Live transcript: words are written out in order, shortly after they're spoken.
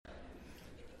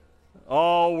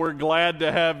Oh, we're glad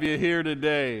to have you here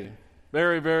today.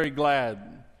 Very, very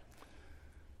glad.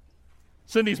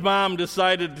 Cindy's mom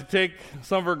decided to take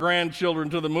some of her grandchildren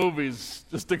to the movies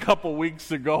just a couple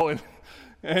weeks ago,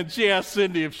 and she asked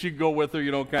Cindy if she'd go with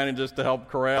her, kind of just to help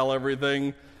corral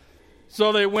everything.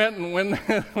 So they went, and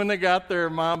when they got there,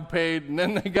 Mom paid, and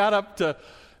then they got up to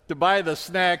buy the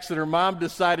snacks, and her mom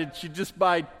decided she'd just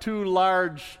buy two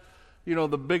large,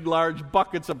 the big large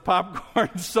buckets of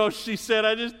popcorn. So she said,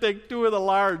 I just take two of the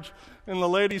large. And the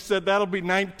lady said, that'll be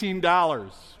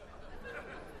 $19.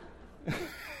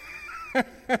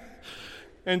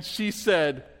 And she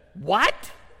said,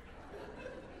 what?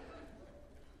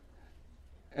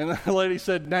 And the lady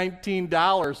said,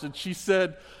 $19. And she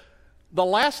said, the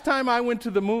last time I went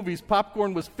to the movies,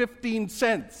 popcorn was 15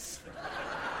 cents.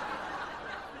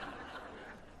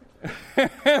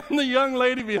 And the young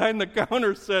lady behind the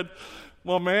counter said,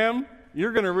 well, ma'am,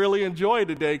 you're going to really enjoy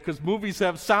today because movies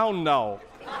have sound now.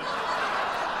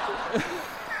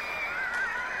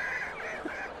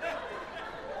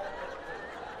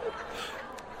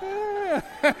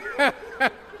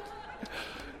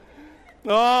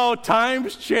 Oh,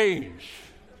 times change.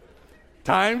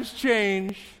 Times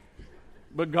change,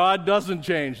 but God doesn't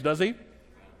change, does He?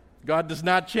 God does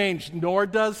not change, nor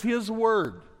does His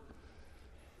Word.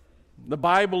 The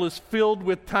Bible is filled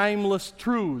with timeless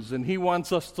truths, and He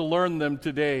wants us to learn them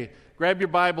today. Grab your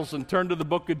Bibles and turn to the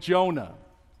book of Jonah.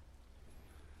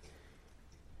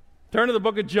 Turn to the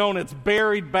book of Jonah. It's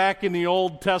buried back in the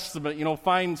Old Testament.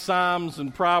 Find Psalms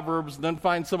and Proverbs, and then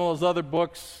find some of those other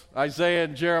books, Isaiah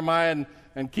and Jeremiah,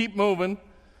 and keep moving.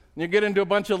 And you get into a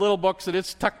bunch of little books, and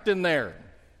it's tucked in there.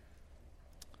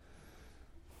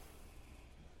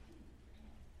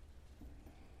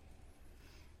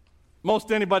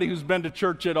 Most anybody who's been to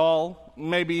church at all,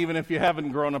 maybe even if you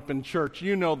haven't grown up in church,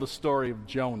 you know the story of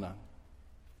Jonah.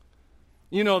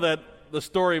 You know that the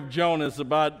story of Jonah is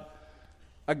about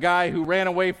a guy who ran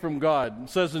away from God. It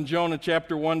says in Jonah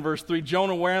chapter 1, verse 3,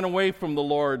 Jonah ran away from the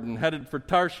Lord and headed for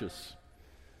Tarshish.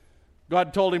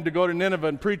 God told him to go to Nineveh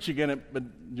and preach against it,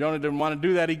 but Jonah didn't want to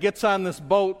do that. He gets on this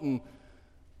boat, and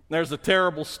there's a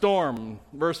terrible storm.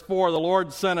 Verse 4, the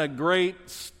Lord sent a great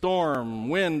storm,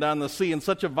 wind on the sea, and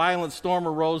such a violent storm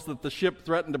arose that the ship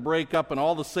threatened to break up, and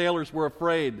all the sailors were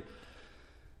afraid.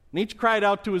 And each cried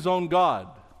out to his own God.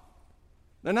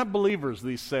 They're not believers,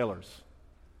 these sailors.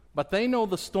 But they know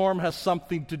the storm has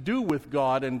something to do with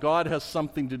God, and God has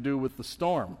something to do with the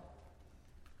storm.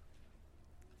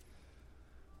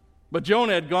 But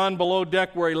Jonah had gone below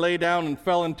deck where he lay down and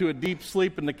fell into a deep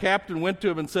sleep, and the captain went to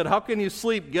him and said, how can you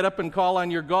sleep? Get up and call on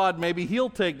your God. Maybe He'll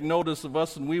take notice of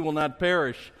us and we will not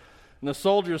perish. And the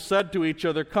soldiers said to each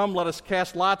other, come, let us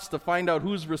cast lots to find out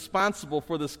who's responsible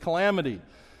for this calamity.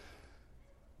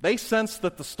 They sense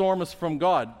that the storm is from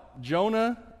God.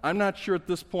 Jonah, I'm not sure at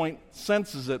this point,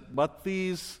 senses it, but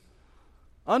these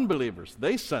unbelievers,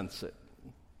 they sense it.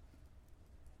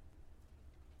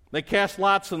 They cast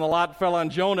lots, and the lot fell on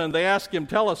Jonah, and they asked him,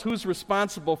 tell us, who's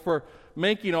responsible for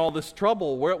making all this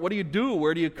trouble? What do you do?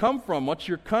 Where do you come from? What's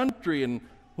your country? And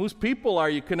whose people are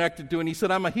you connected to? And he said,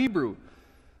 I'm a Hebrew,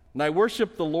 and I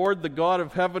worship the Lord, the God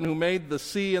of heaven, who made the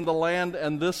sea and the land,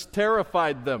 and this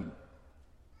terrified them.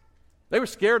 They were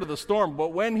scared of the storm,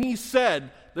 but when he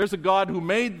said, there's a God who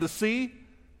made the sea,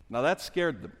 now that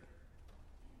scared them.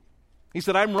 He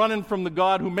said, I'm running from the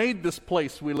God who made this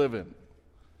place we live in.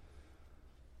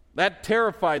 That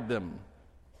terrified them.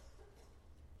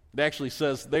 It actually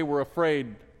says they were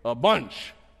afraid a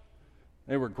bunch.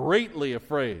 They were greatly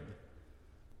afraid.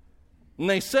 And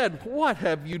they said, what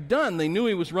have you done? They knew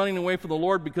he was running away from the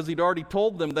Lord because he'd already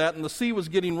told them that, and the sea was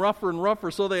getting rougher and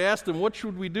rougher, so they asked him, what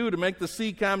should we do to make the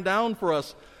sea calm down for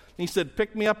us? And he said,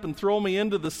 pick me up and throw me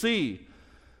into the sea,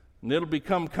 and it'll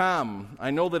become calm.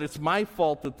 I know that it's my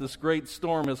fault that this great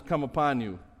storm has come upon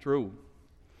you. True.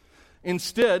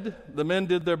 Instead, the men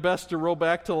did their best to row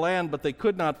back to land, but they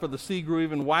could not, for the sea grew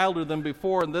even wilder than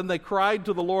before. And then they cried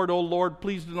to the Lord, O Lord,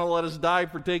 please do not let us die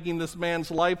for taking this man's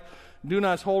life. Do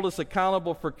not hold us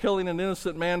accountable for killing an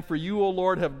innocent man, for you, O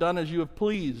Lord, have done as you have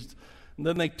pleased. And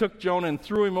then they took Jonah and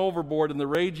threw him overboard, and the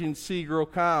raging sea grew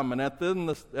calm. And at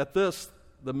this,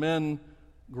 the men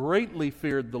greatly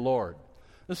feared the Lord.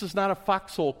 This is not a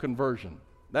foxhole conversion.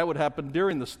 That would happen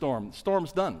during the storm. The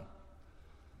storm's done.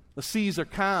 The seas are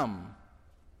calm.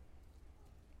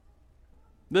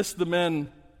 This the men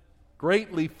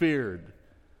greatly feared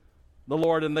the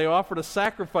Lord, and they offered a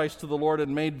sacrifice to the Lord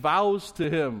and made vows to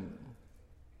Him.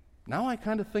 Now I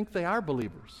kind of think they are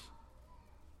believers.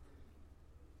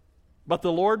 But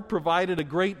the Lord provided a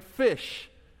great fish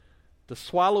to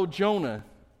swallow Jonah,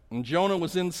 and Jonah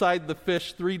was inside the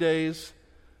fish 3 days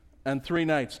and 3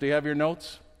 nights. Do you have your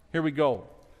notes? Here we go.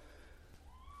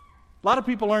 A lot of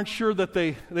people aren't sure that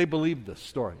they believe this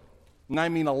story. And I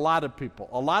mean a lot of people.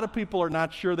 A lot of people are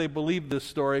not sure they believe this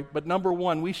story. But number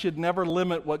one, we should never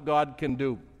limit what God can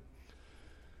do.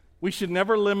 We should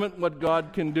never limit what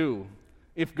God can do.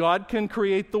 If God can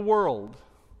create the world,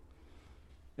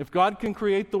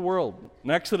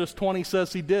 and Exodus 20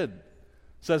 says He did.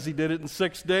 Says He did it in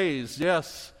 6 days,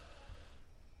 yes.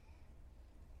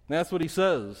 That's what He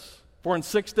says. For in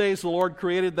 6 days the Lord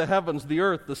created the heavens, the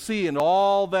earth, the sea, and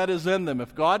all that is in them.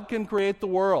 If God can create the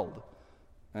world,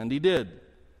 and He did,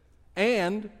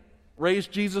 and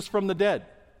raised Jesus from the dead,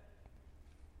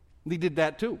 He did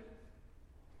that too.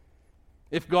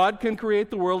 If God can create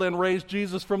the world and raise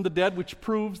Jesus from the dead, which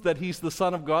proves that He's the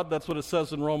Son of God, that's what it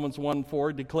says in Romans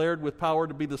 1:4, declared with power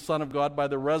to be the Son of God by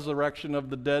the resurrection of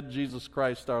the dead, Jesus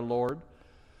Christ our Lord.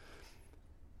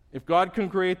 If God can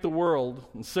create the world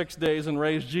in 6 days and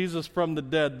raise Jesus from the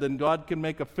dead, then God can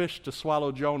make a fish to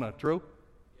swallow Jonah. True?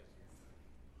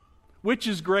 Which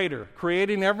is greater,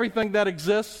 creating everything that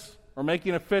exists or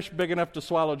making a fish big enough to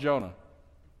swallow Jonah?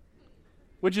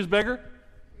 Which is bigger?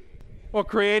 Well,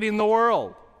 creating the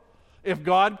world. If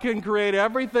God can create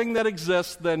everything that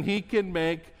exists, then He can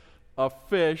make a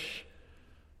fish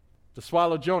to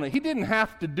swallow Jonah. He didn't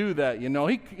have to do that, you know.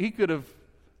 He could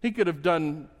have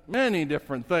done many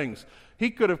different things.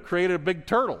 He could have created a big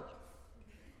turtle.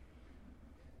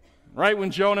 Right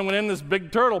when Jonah went in, this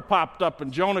big turtle popped up,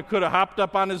 and Jonah could have hopped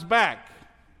up on his back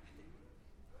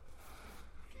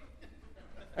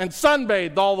and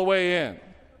sunbathed all the way in.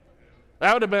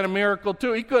 That would have been a miracle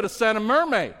too. He could have sent a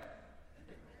mermaid.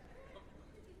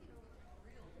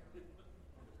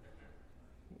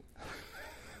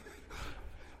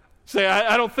 Say,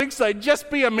 I don't think so. It'd just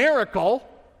be a miracle.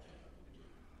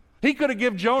 He could have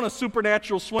given Jonah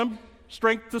supernatural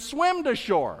strength to swim to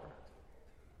shore.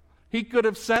 He could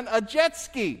have sent a jet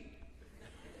ski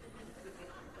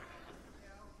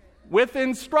with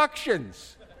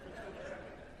instructions.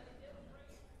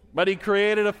 But He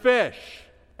created a fish,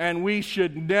 and we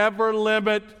should never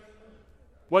limit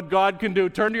what God can do.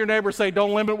 Turn to your neighbor and say,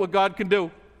 don't limit what God can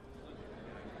do.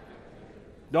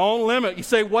 Don't limit. You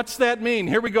say, what's that mean?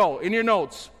 Here we go. In your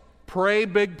notes, pray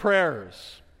big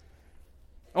prayers.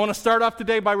 I want to start off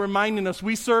today by reminding us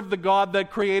we serve the God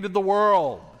that created the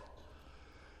world.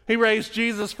 He raised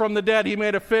Jesus from the dead. He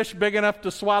made a fish big enough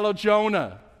to swallow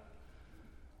Jonah.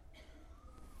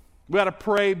 We got to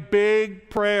pray big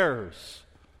prayers.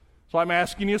 So I'm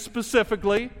asking you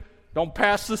specifically, don't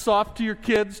pass this off to your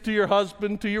kids, to your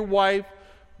husband, to your wife.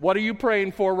 What are you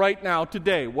praying for right now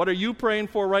today? What are you praying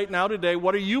for right now today?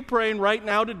 What are you praying right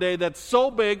now today that's so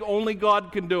big only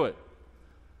God can do it?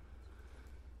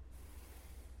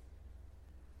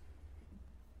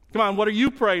 Come on, what are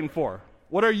you praying for?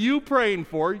 What are you praying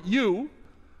for? You.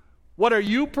 What are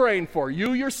you praying for?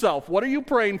 You yourself. What are you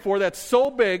praying for that's so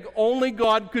big only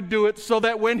God could do it, so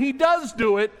that when He does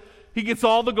do it, He gets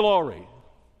all the glory?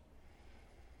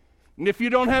 And if you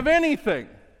don't have anything,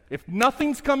 if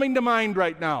nothing's coming to mind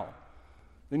right now,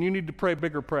 then you need to pray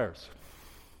bigger prayers.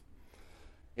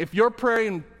 If you're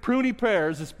praying puny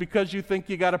prayers, it's because you think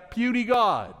you got a puny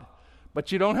God.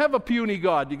 But you don't have a puny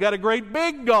God. You got a great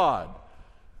big God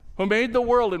who made the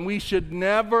world, and we should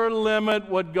never limit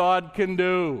what God can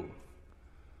do.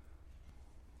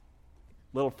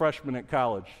 Little freshman at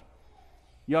college,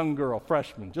 young girl,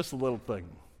 freshman, just a little thing.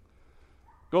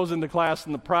 Goes into class,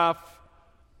 and the prof,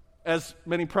 as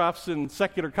many profs in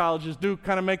secular colleges do,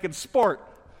 kind of make it sport.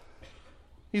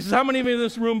 He says, how many of you in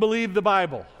this room believe the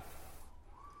Bible?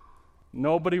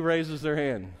 Nobody raises their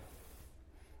hand.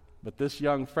 But this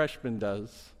young freshman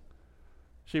does.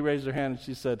 She raised her hand and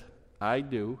she said, I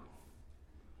do.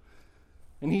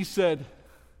 And he said,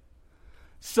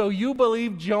 so you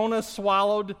believe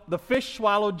the fish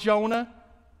swallowed Jonah?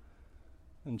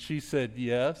 And she said,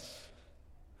 yes.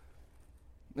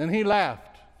 And he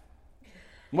laughed.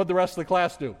 What'd the rest of the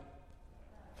class do?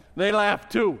 They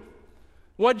laughed too.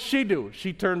 What'd she do?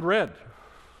 She turned red.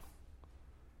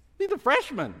 He's a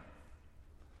freshman.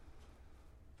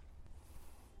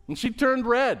 And she turned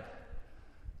red.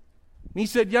 And he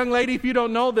said, young lady, if you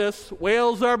don't know this,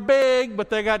 whales are big, but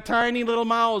they got tiny little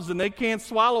mouths and they can't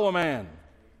swallow a man.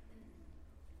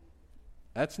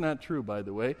 That's not true, by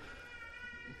the way.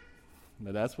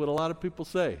 But that's what a lot of people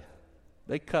say.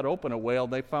 They cut open a whale,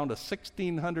 they found a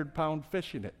 1,600-pound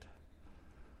fish in it.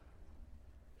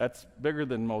 That's bigger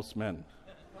than most men.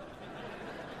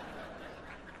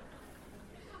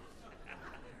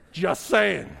 Just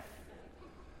saying.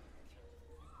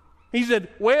 He said,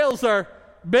 whales are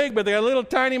big, but they got little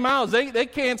tiny mouths. They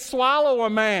can't swallow a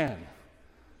man.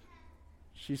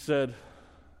 She said,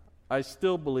 I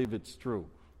still believe it's true.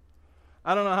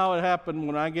 I don't know how it happened.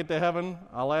 When I get to heaven,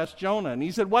 I'll ask Jonah. And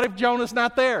he said, what if Jonah's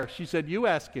not there? She said, you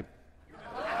ask him.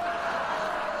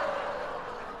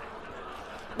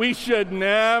 We should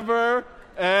never,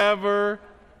 ever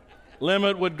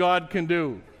limit what God can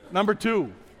do. Number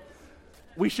 2,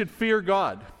 we should fear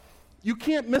God. You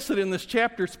can't miss it in this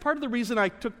chapter. It's part of the reason I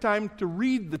took time to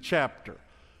read the chapter.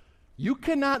 You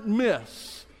cannot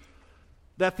miss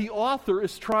that the author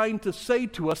is trying to say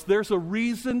to us there's a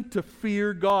reason to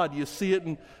fear God. You see it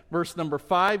in verse number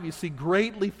 5. You see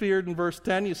greatly feared in verse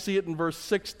 10. You see it in verse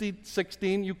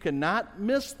 16. You cannot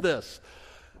miss this,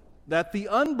 that the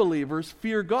unbelievers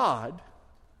fear God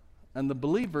and the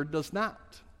believer does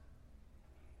not.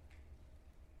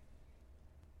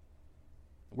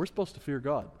 We're supposed to fear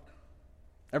God.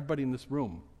 Everybody in this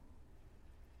room.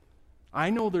 I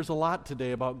know there's a lot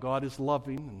today about God is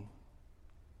loving and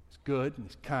He's good and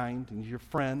He's kind and He's your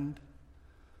friend.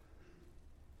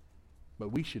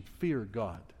 But we should fear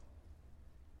God.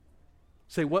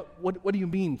 Say, what do you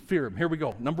mean fear Him? Here we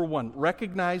go. Number 1,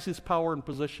 recognize His power and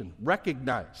position.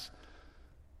 Recognize.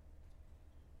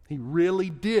 He really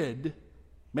did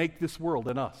make this world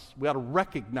and us. We ought to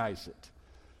recognize it.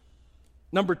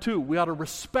 Number 2, we ought to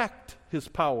respect His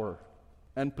power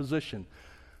and position.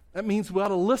 That means we ought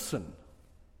to listen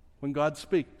when God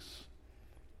speaks.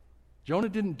 Jonah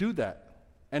didn't do that,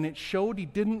 and it showed he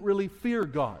didn't really fear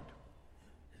God.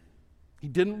 He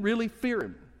didn't really fear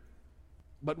Him.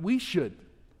 But we should.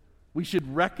 We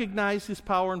should recognize His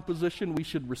power and position. We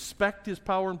should respect His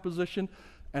power and position,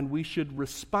 and we should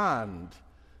respond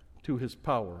to His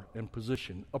power and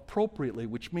position appropriately,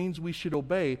 which means we should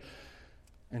obey.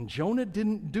 And Jonah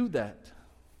didn't do that.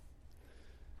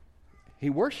 He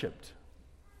worshiped.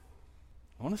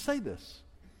 I want to say this.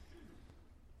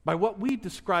 By what we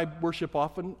describe worship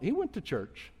often, he went to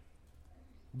church.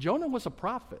 Jonah was a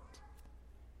prophet.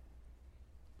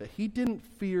 But he didn't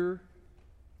fear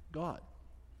God.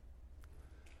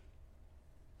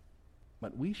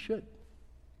 But we should.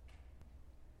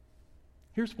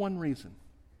 Here's one reason.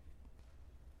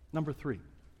 Number 3.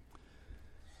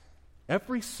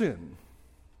 Every sin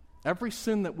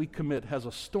that we commit has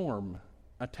a storm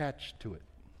attached to it.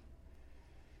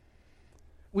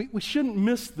 We shouldn't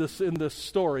miss this in this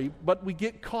story, but we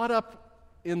get caught up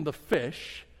in the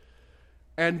fish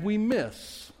and we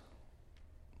miss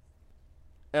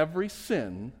every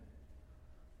sin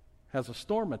has a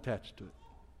storm attached to it.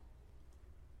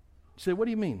 You say, what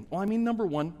do you mean? Well, I mean, number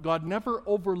 1, God never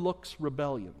overlooks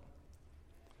rebellion.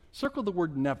 Circle the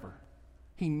word never.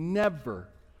 He never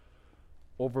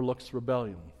overlooks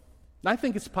rebellion. And I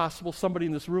think it's possible somebody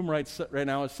in this room right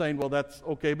now is saying, well, that's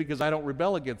okay because I don't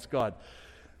rebel against God.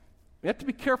 We have to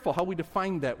be careful how we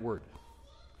define that word.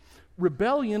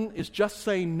 Rebellion is just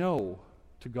saying no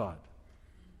to God.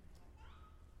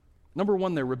 Number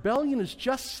 1 there, rebellion is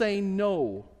just saying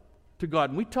no to God.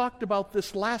 And we talked about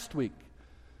this last week.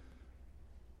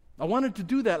 I wanted to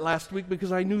do that last week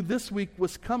because I knew this week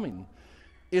was coming.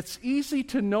 It's easy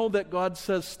to know that God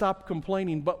says stop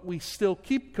complaining, but we still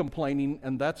keep complaining,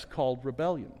 and that's called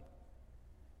rebellion.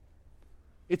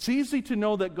 It's easy to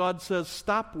know that God says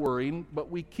stop worrying, but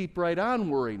we keep right on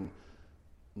worrying,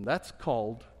 and that's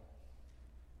called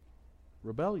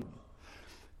rebellion.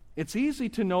 It's easy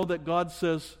to know that God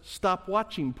says stop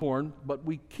watching porn, but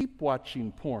we keep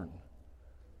watching porn,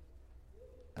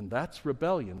 and that's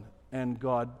rebellion, and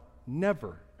God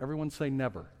never, everyone say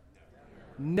never,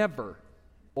 never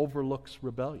overlooks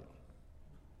rebellion.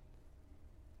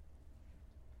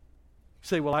 You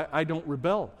say, well, I don't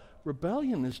rebel.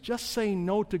 Rebellion is just saying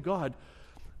no to God.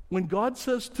 When God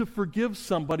says to forgive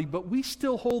somebody, but we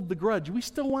still hold the grudge, we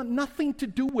still want nothing to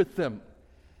do with them,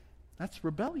 that's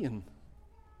rebellion.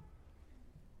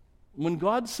 When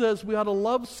God says we ought to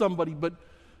love somebody,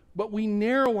 but we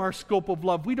narrow our scope of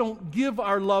love, we don't give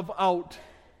our love out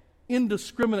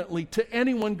indiscriminately to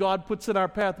anyone God puts in our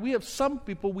path. We have some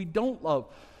people we don't love.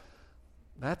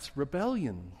 That's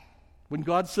rebellion. When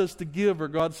God says to give or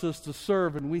God says to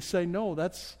serve and we say no,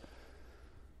 that's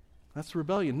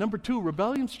rebellion. Number 2,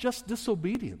 rebellion's just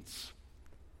disobedience.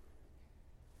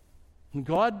 And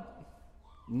God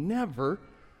never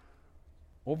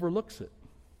overlooks it.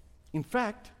 In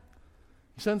fact,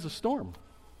 He sends a storm.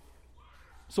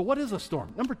 So what is a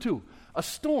storm? Number 2, a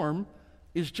storm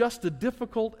is just a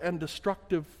difficult and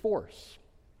destructive force.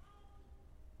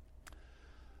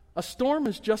 A storm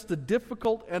is just a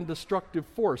difficult and destructive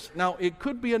force. Now, it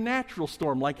could be a natural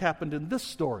storm like happened in this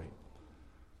story.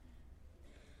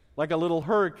 Like a little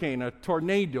hurricane, a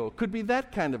tornado. It could be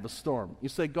that kind of a storm. You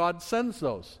say God sends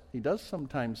those. He does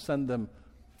sometimes send them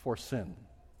for sin.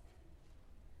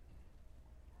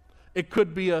 It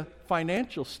could be a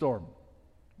financial storm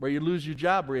where you lose your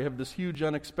job, where you have this huge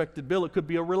unexpected bill. It could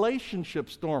be a relationship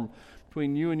storm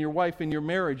between you and your wife in your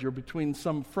marriage, or between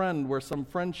some friend where some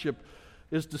friendship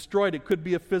is destroyed. It could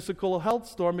be a physical health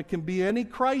storm. It can be any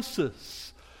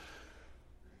crisis.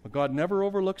 But God never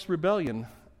overlooks rebellion,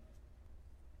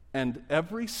 and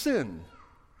every sin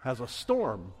has a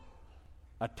storm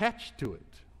attached to it.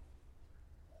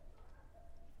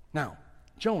 Now,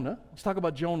 Jonah, let's talk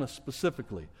about Jonah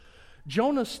specifically.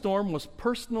 Jonah's storm was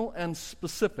personal and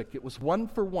specific. It was one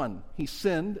for one. He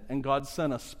sinned, and God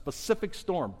sent a specific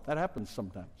storm. That happens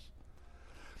sometimes.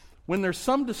 When there's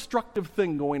some destructive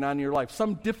thing going on in your life,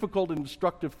 some difficult and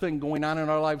destructive thing going on in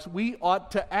our lives, we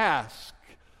ought to ask,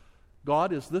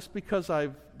 God, is this because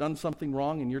I've done something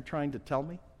wrong and you're trying to tell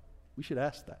me? We should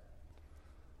ask that.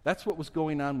 That's what was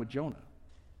going on with Jonah.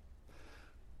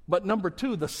 But number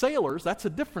two, the sailors, that's a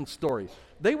different story.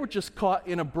 They were just caught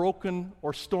in a broken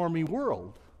or stormy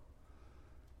world.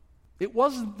 It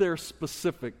wasn't their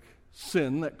specific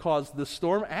sin that caused this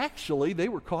storm. Actually, they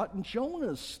were caught in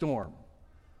Jonah's storm.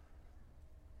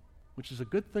 Which is a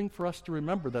good thing for us to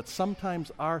remember, that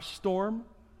sometimes our storm,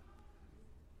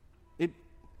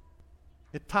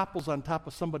 it topples on top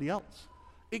of somebody else.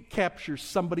 It captures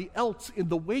somebody else in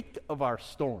the wake of our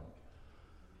storm.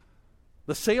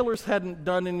 The sailors hadn't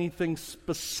done anything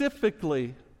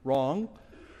specifically wrong.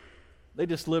 They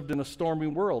just lived in a stormy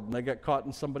world, and they got caught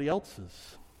in somebody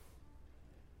else's.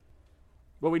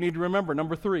 But we need to remember,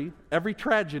 number three, every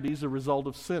tragedy is a result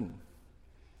of sin.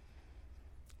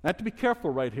 I have to be careful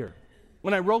right here.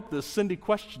 When I wrote this, Cindy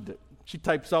questioned it. She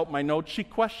types out my notes. She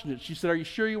questioned it. She said, "Are you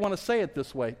sure you want to say it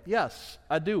this way?" Yes,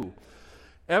 I do.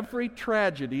 Every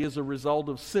tragedy is a result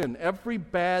of sin. Every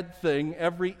bad thing,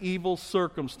 every evil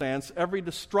circumstance, every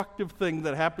destructive thing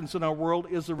that happens in our world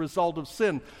is a result of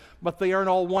sin. But they aren't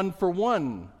all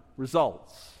one-for-one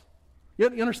results. You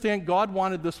understand, God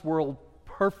wanted this world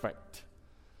perfect.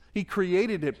 He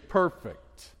created it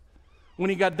perfect. When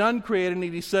He got done creating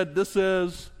it, He said, "This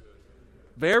is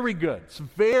very good. It's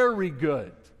very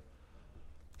good."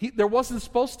 There wasn't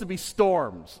supposed to be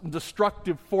storms and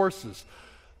destructive forces.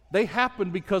 They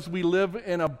happen because we live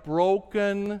in a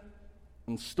broken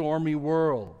and stormy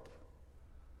world.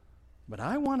 But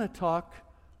I want to talk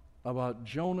about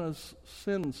Jonah's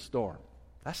sin storm.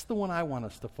 That's the one I want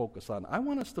us to focus on. I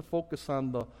want us to focus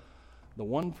on the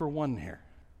one for one here.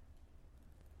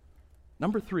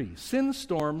 Number three, sin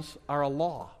storms are a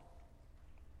law.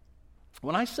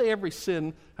 When I say every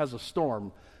sin has a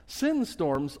storm, sin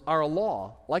storms are a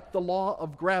law, like the law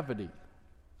of gravity.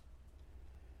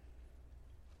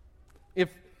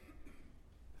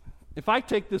 If I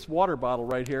take this water bottle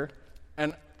right here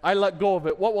and I let go of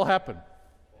it, what will happen?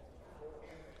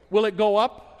 Will it go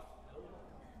up?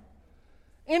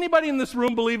 Anybody in this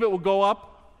room believe it will go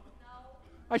up? No.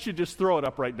 I should just throw it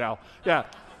up right now. Yeah.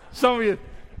 Some of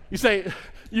you say,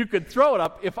 you could throw it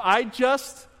up. If I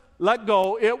just let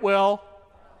go, it will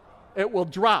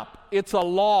drop. It's a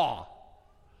law.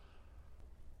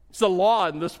 It's a law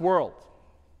in this world.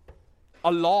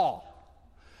 A law.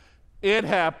 It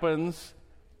happens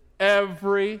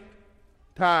every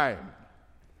time.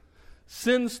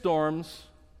 Sin storms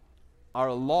are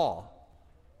a law.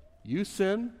 You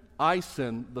sin, I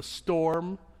sin, the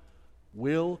storm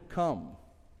will come.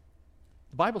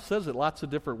 The Bible says it lots of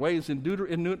different ways.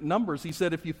 In Numbers, He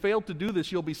said, if you fail to do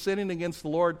this, you'll be sinning against the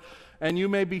Lord, and you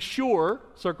may be sure,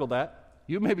 circle that,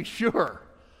 you may be sure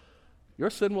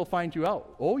your sin will find you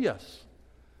out. Oh, yes.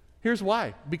 Here's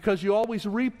why. Because you always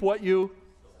reap what you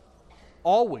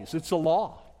always. It's a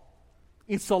law.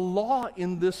 It's a law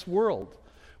in this world.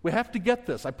 We have to get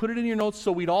this. I put it in your notes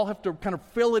so we'd all have to kind of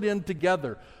fill it in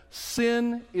together.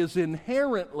 Sin is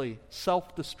inherently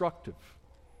self-destructive.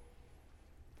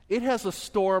 It has a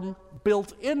storm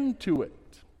built into it.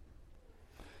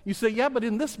 You say, yeah, but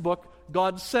in this book,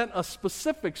 God sent a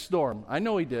specific storm. I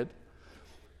know He did.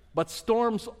 But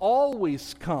storms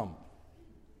always come.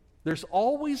 There's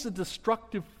always a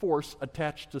destructive force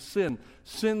attached to sin.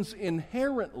 Sin's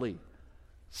inherently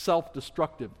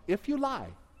self-destructive. If you lie,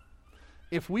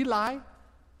 if we lie,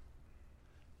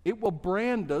 it will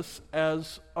brand us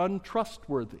as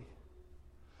untrustworthy.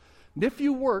 And if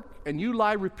you work and you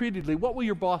lie repeatedly, what will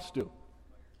your boss do?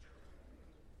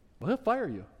 Well, he'll fire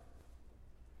you.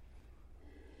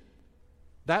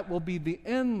 That will be the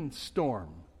end storm.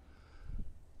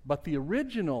 But the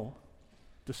original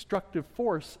destructive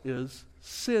force is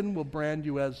sin will brand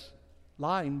you as,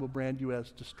 lying will brand you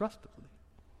as distrustfully.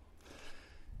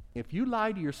 If you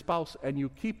lie to your spouse and you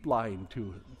keep lying to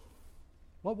him,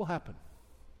 what will happen?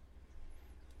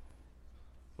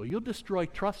 Well, you'll destroy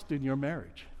trust in your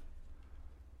marriage.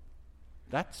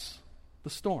 That's the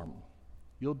storm.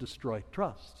 You'll destroy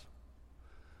trust.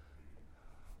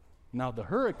 Now the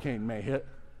hurricane may hit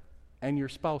and your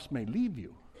spouse may leave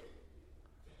you.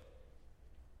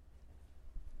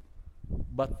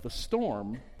 But the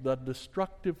storm, the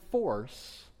destructive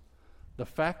force, the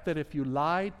fact that if you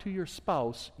lie to your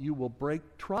spouse, you will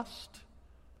break trust,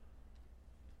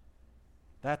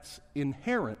 that's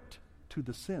inherent to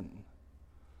the sin.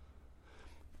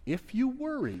 If you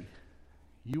worry,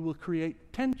 you will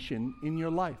create tension in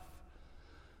your life.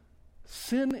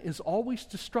 Sin is always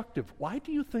destructive. Why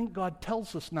do you think God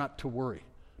tells us not to worry?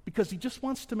 Because He just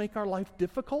wants to make our life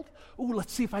difficult? Oh,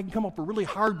 let's see if I can come up with a really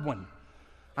hard one.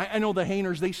 I know the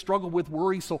Hainers, they struggle with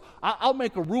worry, so I'll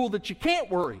make a rule that you can't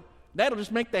worry. That'll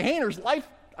just make the Hainers' life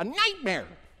a nightmare.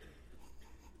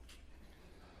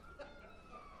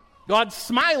 God's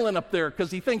smiling up there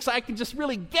because He thinks I can just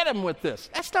really get him with this.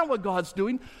 That's not what God's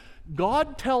doing.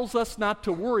 God tells us not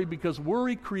to worry because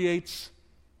worry creates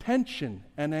tension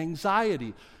and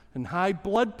anxiety and high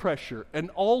blood pressure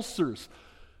and ulcers.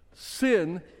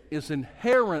 Sin is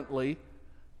inherently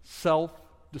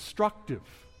self-destructive.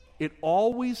 It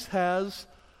always has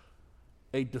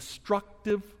a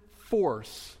destructive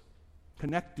force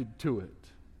connected to it.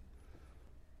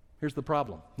 Here's the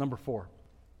problem. Number 4.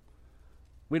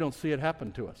 We don't see it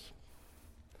happen to us.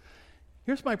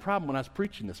 Here's my problem when I was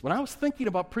preaching this. When I was thinking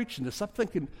about preaching this, I'm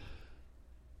thinking,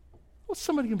 what's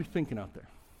somebody going to be thinking out there?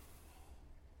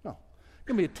 No.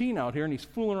 Going to be a teen out here and he's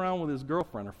fooling around with his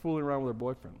girlfriend or fooling around with her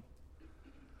boyfriend.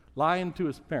 Lying to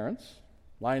his parents,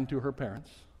 lying to her parents.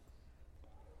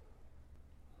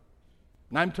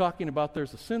 And I'm talking about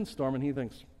there's a sin storm and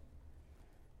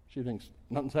she thinks,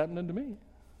 nothing's happening to me.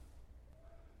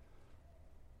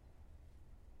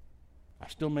 I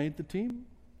still made the team.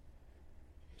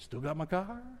 Still got my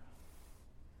car.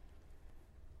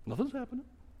 Nothing's happening.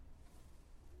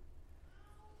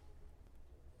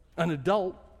 An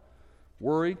adult,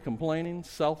 worried, complaining,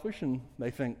 selfish, and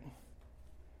they think,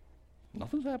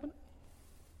 nothing's happening.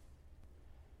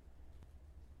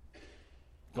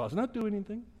 God's not doing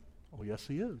anything. Oh, yes,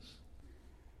 He is.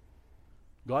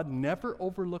 God never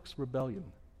overlooks rebellion,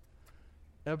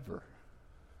 ever.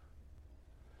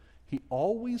 He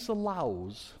always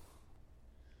allows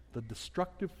the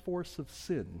destructive force of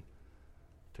sin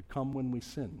to come when we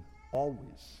sin.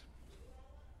 Always.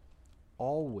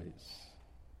 Always.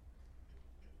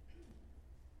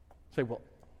 Say, well,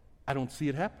 I don't see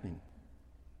it happening.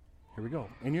 Here we go.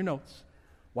 In your notes.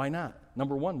 Why not?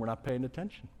 Number 1, we're not paying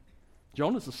attention.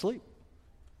 Jonah's asleep.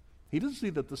 He doesn't see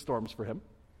that the storm's for him.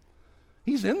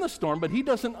 He's in the storm, but he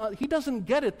doesn't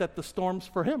get it that the storm's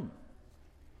for him.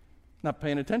 Not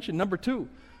paying attention. Number 2,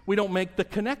 we don't make the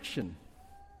connection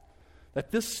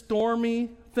that this stormy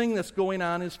thing that's going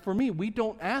on is for me. We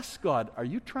don't ask God, are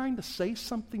you trying to say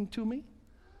something to me?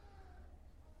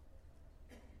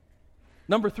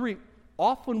 Number 3,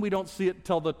 often we don't see it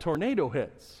until the tornado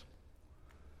hits.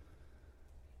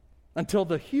 Until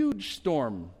the huge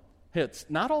storm hits.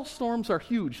 Not all storms are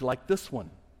huge like this one.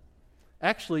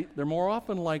 Actually, they're more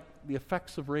often like the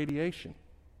effects of radiation.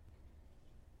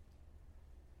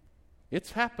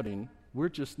 It's happening, we're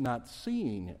just not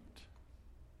seeing it.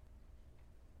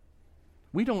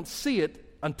 We don't see it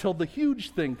until the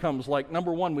huge thing comes, like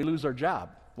number 1, we lose our job.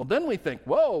 Well, then we think,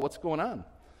 whoa, what's going on?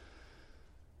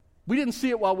 We didn't see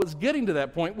it while it was getting to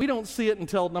that point. We don't see it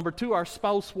until, number 2, our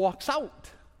spouse walks out.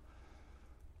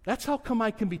 That's how come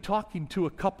I can be talking to a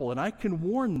couple and I can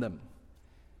warn them.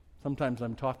 Sometimes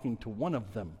I'm talking to one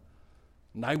of them,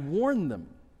 and I warn them,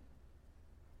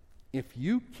 if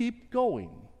you keep going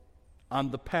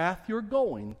on the path you're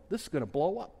going, this is going to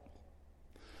blow up.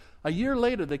 A year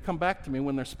later, they come back to me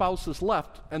when their spouse has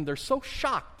left, and they're so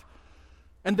shocked.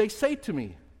 And they say to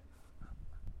me,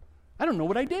 I don't know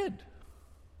what I did.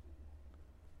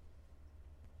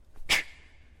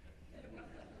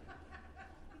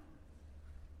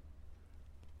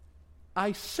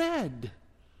 I said,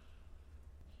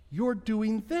 you're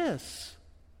doing this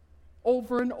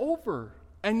over and over,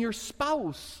 and your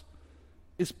spouse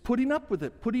is putting up with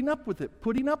it, putting up with it,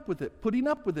 putting up with it, putting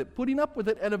up with it, putting up with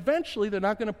it, and eventually they're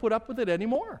not going to put up with it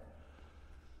anymore.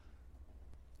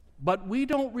 But we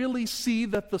don't really see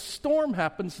that the storm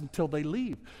happens until they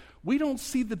leave. We don't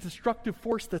see the destructive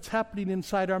force that's happening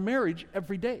inside our marriage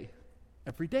every day.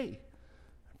 Every day.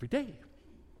 Every day.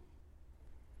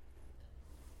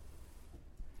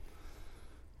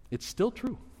 It's still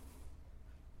true.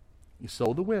 You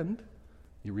sow the wind,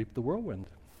 you reap the whirlwind.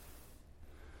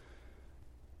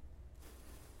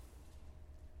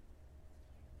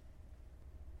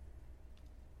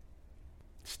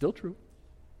 Still true.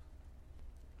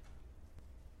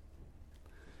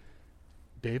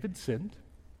 David sinned,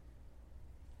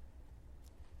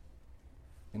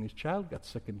 and his child got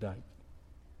sick and died.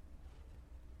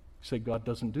 You say, God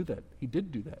doesn't do that. He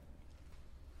did do that.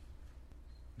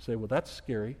 You say, well, that's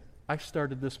scary. I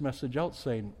started this message out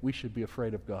saying we should be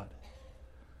afraid of God.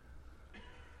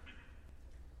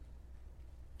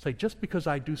 Say, just because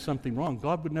I do something wrong,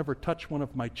 God would never touch one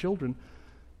of my children.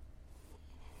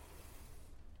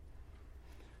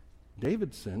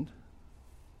 David sinned,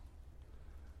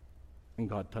 and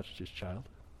God touched his child,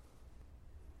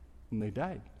 and they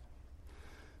died.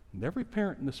 And every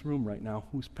parent in this room right now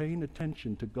who's paying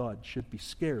attention to God should be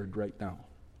scared right now.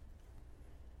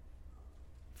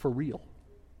 For real.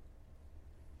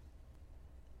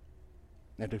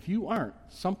 And if you aren't,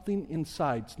 something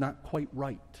inside's not quite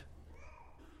right.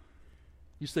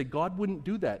 You say, God wouldn't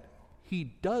do that. He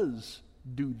does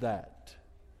do that.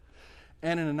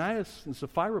 And Ananias and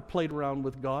Sapphira played around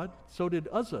with God, so did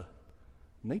Uzzah,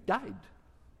 and they died.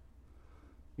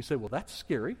 You say, well, that's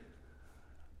scary.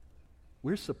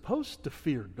 We're supposed to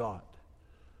fear God.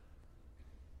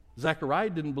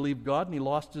 Zechariah didn't believe God, and he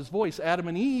lost his voice. Adam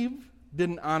and Eve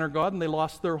didn't honor God, and they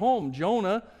lost their home.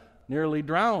 Jonah nearly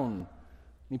drowned.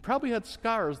 He probably had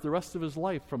scars the rest of his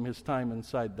life from his time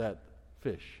inside that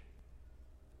fish.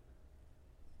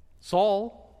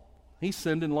 Saul, he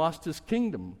sinned and lost his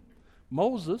kingdom.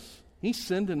 Moses, he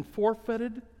sinned and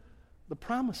forfeited the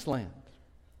promised land.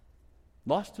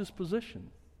 Lost his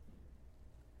position.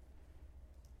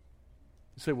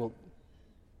 You say, well,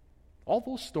 all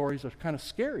those stories are kind of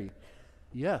scary.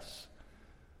 Yes.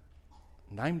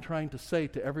 And I'm trying to say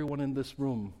to everyone in this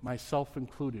room, myself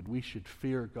included, we should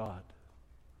fear God.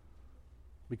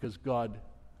 Because God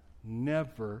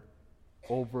never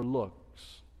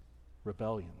overlooks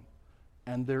rebellion.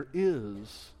 And there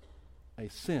is a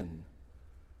sin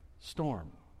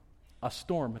storm. A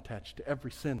storm attached to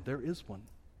every sin. There is one.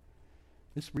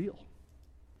 It's real.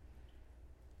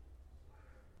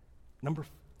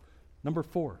 Number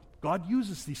 4, God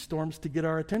uses these storms to get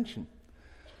our attention.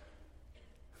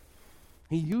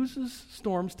 He uses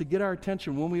storms to get our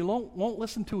attention when we won't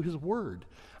listen to His word.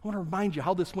 I want to remind you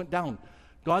how this went down.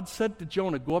 God said to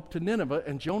Jonah, go up to Nineveh,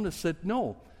 and Jonah said,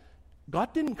 no.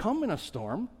 God didn't come in a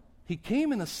storm. He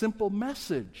came in a simple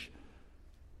message.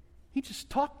 He just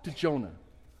talked to Jonah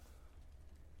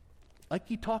like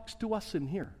He talks to us in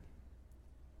here.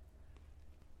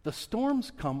 The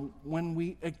storms come when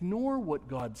we ignore what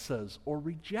God says or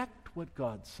reject what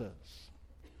God says.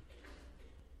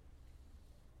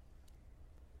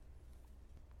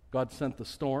 God sent the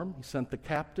storm. He sent the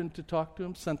captain to talk to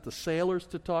him, sent the sailors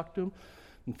to talk to him,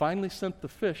 and finally sent the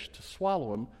fish to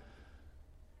swallow him.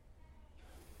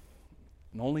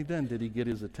 And only then did He get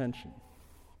his attention.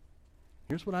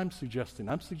 Here's what I'm suggesting.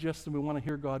 I'm suggesting we want to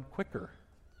hear God quicker,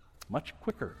 much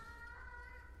quicker.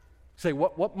 Say,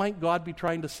 what might God be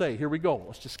trying to say? Here we go.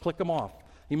 Let's just click them off.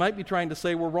 He might be trying to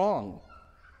say we're wrong.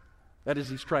 That is,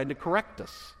 He's trying to correct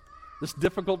us. This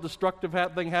difficult, destructive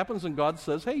thing happens, and God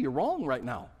says, hey, you're wrong right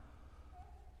now.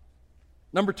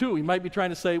 Number 2, He might be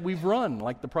trying to say we've run,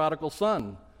 like the prodigal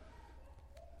son.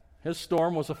 His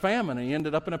storm was a famine, and he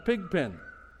ended up in a pig pen.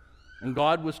 And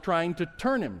God was trying to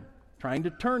turn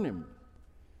him.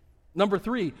 Number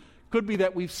 3, could be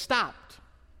that we've stopped.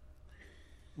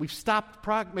 We've stopped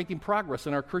making progress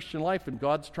in our Christian life, and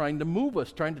God's trying to move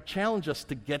us, trying to challenge us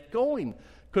to get going.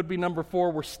 Could be number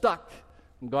 4, we're stuck,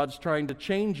 and God's trying to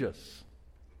change us.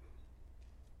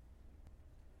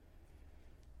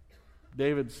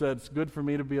 David said, it's good for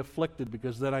me to be afflicted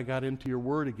because then I got into your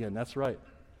word again. That's right.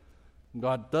 And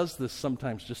God does this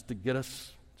sometimes just to get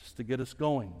us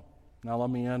going. Now let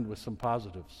me end with some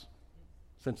positives.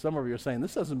 Since some of you are saying,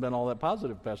 this hasn't been all that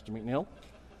positive, Pastor McNeil.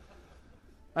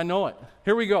 I know it.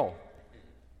 Here we go.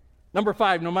 Number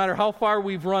 5, no matter how far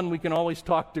we've run, we can always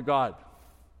talk to God.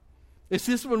 It's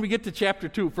just when we get to chapter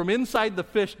 2. From inside the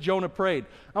fish, Jonah prayed.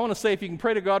 I want to say, if you can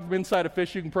pray to God from inside a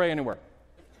fish, you can pray anywhere.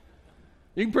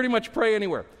 You can pretty much pray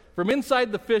anywhere. From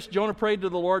inside the fish, Jonah prayed to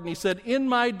the Lord, and he said, in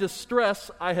my distress,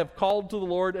 I have called to the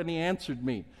Lord, and He answered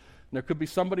me. And there could be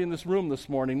somebody in this room this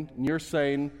morning, and you're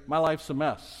saying, my life's a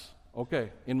mess.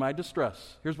 Okay, in my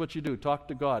distress, here's what you do. Talk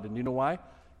to God. And you know why?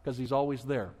 Because He's always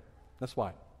there. That's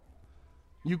why.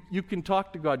 You can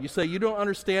talk to God. You say, you don't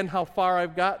understand how far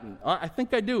I've gotten. I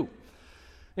think I do.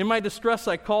 In my distress,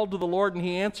 I called to the Lord, and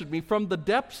He answered me. From the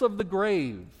depths of the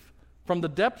grave,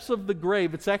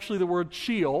 it's actually the word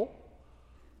Sheol.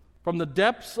 From the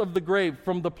depths of the grave,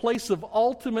 from the place of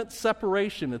ultimate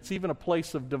separation. It's even a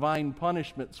place of divine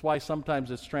punishment. That's why sometimes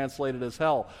it's translated as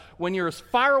hell. When you're as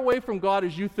far away from God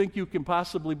as you think you can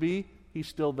possibly be, He's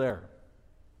still there.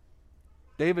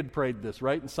 David prayed this,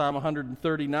 right, in Psalm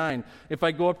 139. If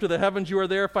I go up to the heavens, you are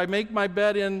there. If I make my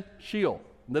bed in Sheol,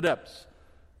 in the depths,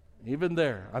 even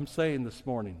there, I'm saying this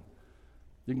morning,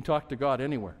 you can talk to God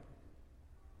anywhere.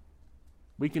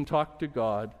 We can talk to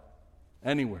God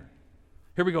anywhere.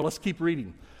 Here we go. Let's keep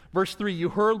reading. Verse 3, you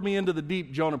hurled me into the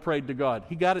deep, Jonah prayed to God.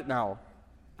 He got it now.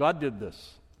 God did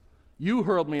this. You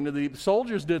hurled me into the deep.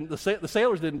 Soldiers didn't, the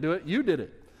sailors didn't do it. You did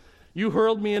it. You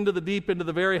hurled me into the deep, into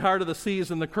the very heart of the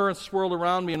seas, and the currents swirled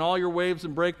around me, and all your waves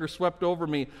and breakers swept over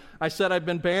me. I said, I've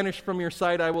been banished from your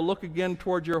sight. I will look again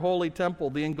toward your holy temple.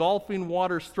 The engulfing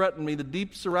waters threatened me. The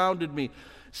deep surrounded me.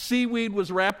 Seaweed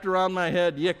was wrapped around my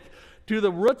head. Yet to the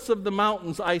roots of the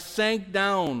mountains I sank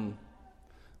down.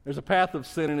 There's a path of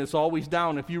sin, and it's always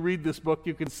down. If you read this book,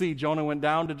 you can see Jonah went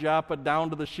down to Joppa, down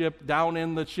to the ship, down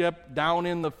in the ship, down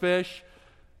in the fish,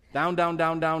 down, down,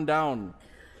 down, down, down.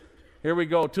 Here we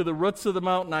go. To the roots of the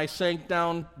mountain I sank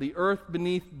down. The earth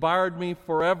beneath barred me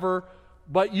forever.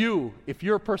 But you, if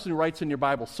you're a person who writes in your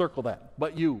Bible, circle that.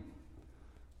 But you.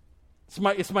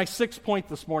 It's my sixth point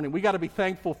this morning. We got to be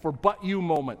thankful for but you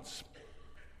moments.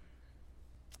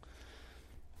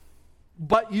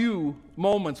 But you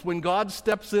moments when God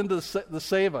steps in to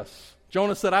save us.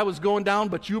 Jonah said, I was going down,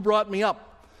 but you brought me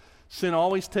up. Sin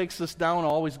always takes us down.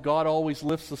 God always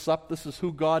lifts us up. This is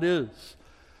who God is.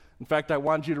 In fact, I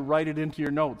want you to write it into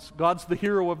your notes. God's the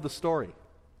hero of the story.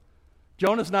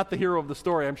 Jonah's not the hero of the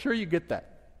story. I'm sure you get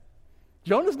that.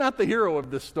 Jonah's not the hero of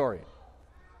this story.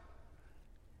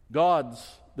 God's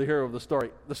the hero of the story.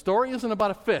 The story isn't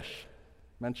about a fish,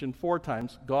 mentioned 4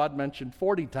 times. God mentioned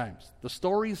 40 times. The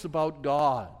story's about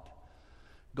God.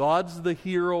 God's the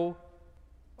hero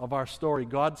of our story.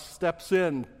 God steps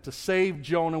in to save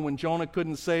Jonah when Jonah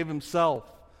couldn't save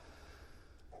himself.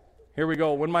 Here we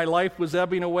go. When my life was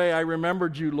ebbing away, I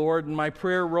remembered you, Lord, and my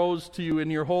prayer rose to you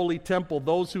in your holy temple.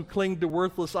 Those who cling to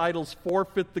worthless idols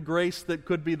forfeit the grace that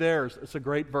could be theirs. It's a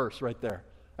great verse right there.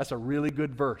 That's a really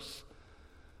good verse.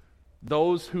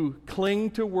 Those who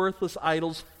cling to worthless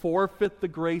idols forfeit the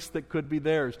grace that could be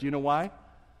theirs. Do you know why?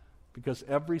 Because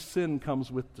every sin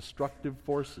comes with destructive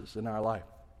forces in our life.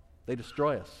 They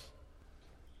destroy us.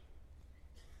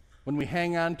 When we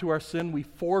hang on to our sin, we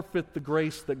forfeit the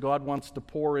grace that God wants to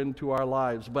pour into our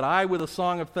lives. But I, with a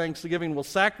song of thanksgiving, will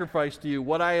sacrifice to you.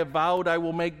 What I have vowed, I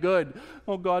will make good.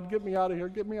 Oh, God, get me out of here,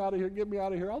 get me out of here, get me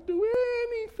out of here. I'll do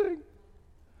anything.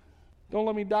 Don't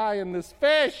let me die in this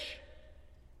fish.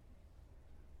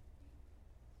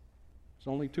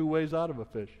 There's only 2 ways out of a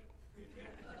fish.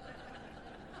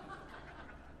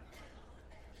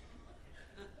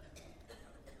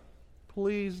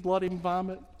 Please let him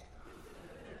vomit.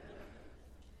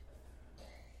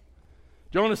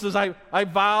 Jonah says, I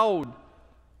vowed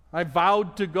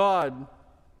to God.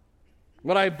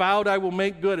 What I vowed I will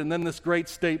make good. And then this great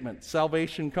statement,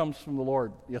 salvation comes from the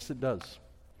Lord. Yes, it does.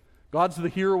 God's the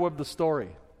hero of the story.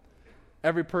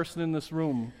 Every person in this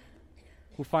room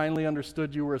who finally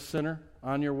understood you were a sinner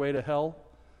on your way to hell,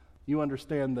 you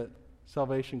understand that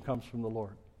salvation comes from the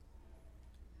Lord.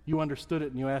 You understood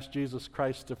it and you asked Jesus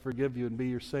Christ to forgive you and be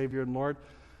your Savior and Lord.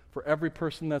 For every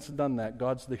person that's done that,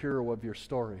 God's the hero of your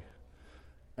story.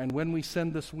 And when we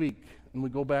sin this week and we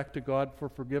go back to God for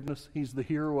forgiveness, He's the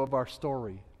hero of our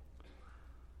story.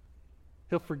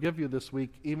 He'll forgive you this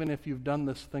week, even if you've done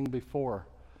this thing before.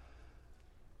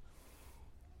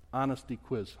 Honesty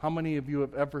quiz. How many of you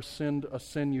have ever sinned a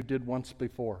sin you did once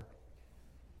before?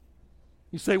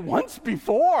 You say, once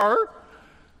before?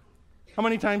 How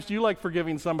many times do you like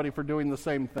forgiving somebody for doing the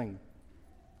same thing?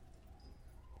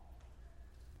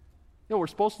 You know, we're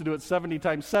supposed to do it 70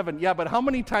 times 7. Yeah, but how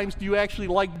many times do you actually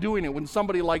like doing it when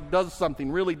somebody does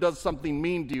something, really does something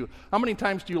mean to you? How many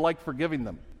times do you like forgiving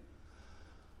them?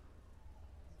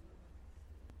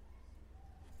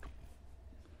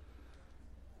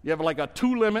 You have a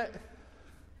 2 limit?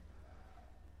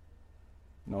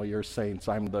 No, you're saints.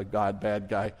 I'm the bad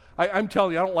guy. I'm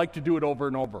telling you, I don't like to do it over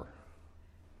and over.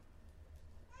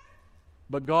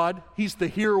 But God, He's the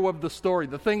hero of the story.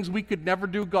 The things we could never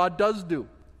do, God does do.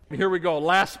 Here we go.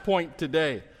 Last point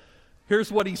today. Here's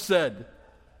what He said.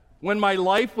 When my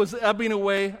life was ebbing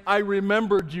away, I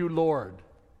remembered you, Lord.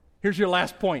 Here's your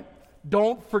last point.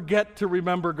 Don't forget to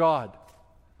remember God.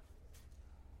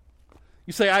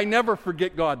 You say, I never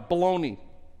forget God. Baloney.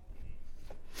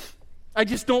 I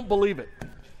just don't believe it.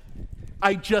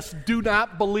 I just do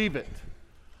not believe it.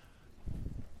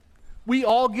 We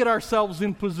all get ourselves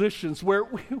in positions where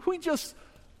we just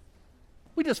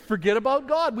forget about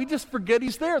God. We just forget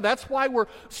He's there. That's why we're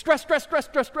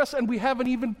stressed, and we haven't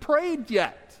even prayed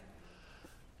yet.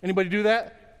 Anybody do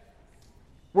that?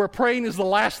 Where praying is the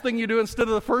last thing you do instead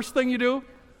of the first thing you do?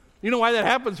 You know why that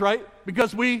happens, right?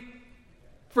 Because we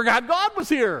Forgot God was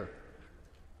here.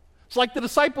 It's like the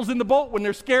disciples in the boat when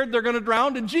they're scared they're going to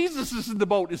drown, and Jesus is in the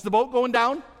boat. Is the boat going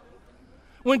down?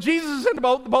 When Jesus is in the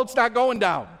boat's not going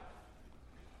down.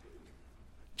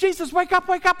 Jesus, wake up,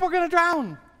 we're going to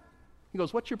drown. He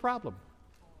goes, what's your problem?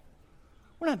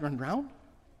 We're not going to drown.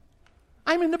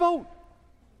 I'm in the boat.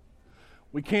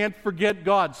 We can't forget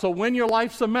God. So when your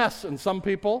life's a mess, and some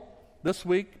people, this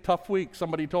week, tough week.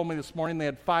 Somebody told me this morning they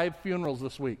had 5 funerals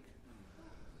this week.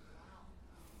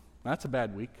 That's a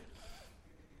bad week.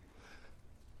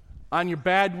 On your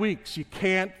bad weeks, you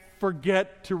can't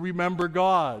forget to remember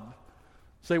God.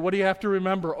 Say, what do you have to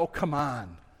remember? Oh, come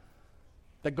on.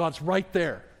 That God's right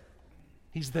there.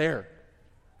 He's there.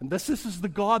 And this is the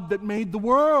God that made the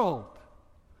world.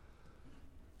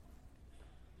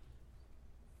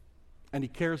 And He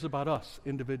cares about us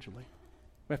individually.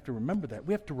 We have to remember that.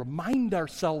 We have to remind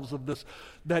ourselves of this,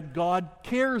 that God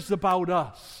cares about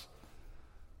us.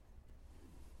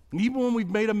 And even when we've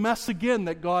made a mess again,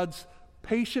 that God's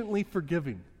patiently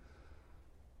forgiving,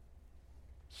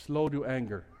 slow to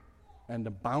anger, and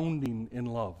abounding in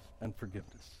love and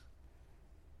forgiveness.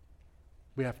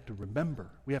 We have to remember.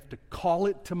 We have to call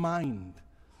it to mind.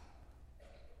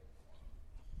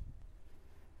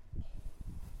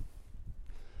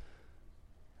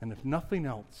 And if nothing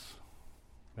else,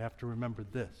 we have to remember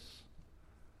this,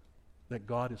 that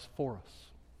God is for us.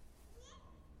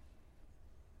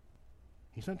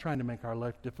 He's not trying to make our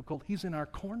life difficult. He's in our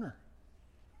corner.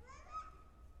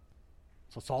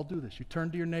 So let's all do this. You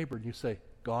turn to your neighbor and you say,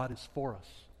 God is for us.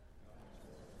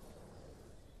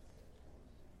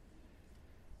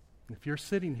 If you're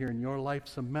sitting here and your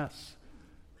life's a mess,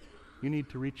 you need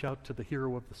to reach out to the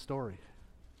hero of the story.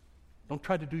 Don't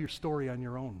try to do your story on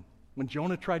your own. When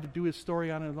Jonah tried to do his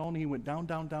story on his own, he went down,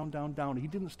 down, down, down, down. He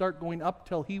didn't start going up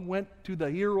till he went to the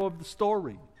hero of the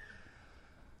story.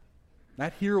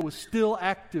 That hero is still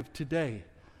active today,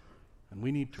 and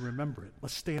we need to remember it.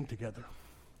 Let's stand together.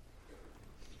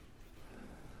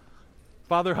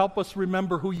 Father, help us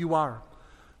remember who you are,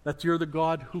 that you're the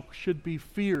God who should be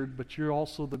feared, but you're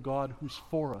also the God who's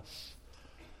for us.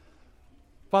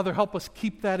 Father, help us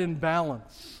keep that in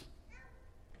balance,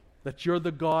 that you're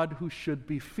the God who should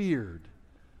be feared,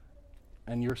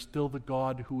 and you're still the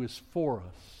God who is for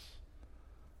us.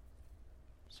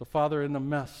 So, Father, in the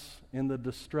mess, in the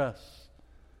distress,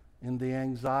 in the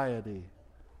anxiety,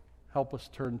 help us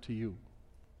turn to you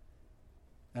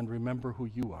and remember who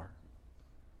you are.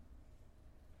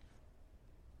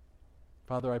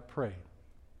 Father, I pray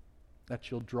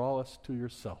that you'll draw us to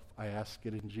yourself. I ask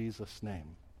it in Jesus'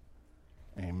 name.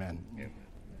 Amen. Amen.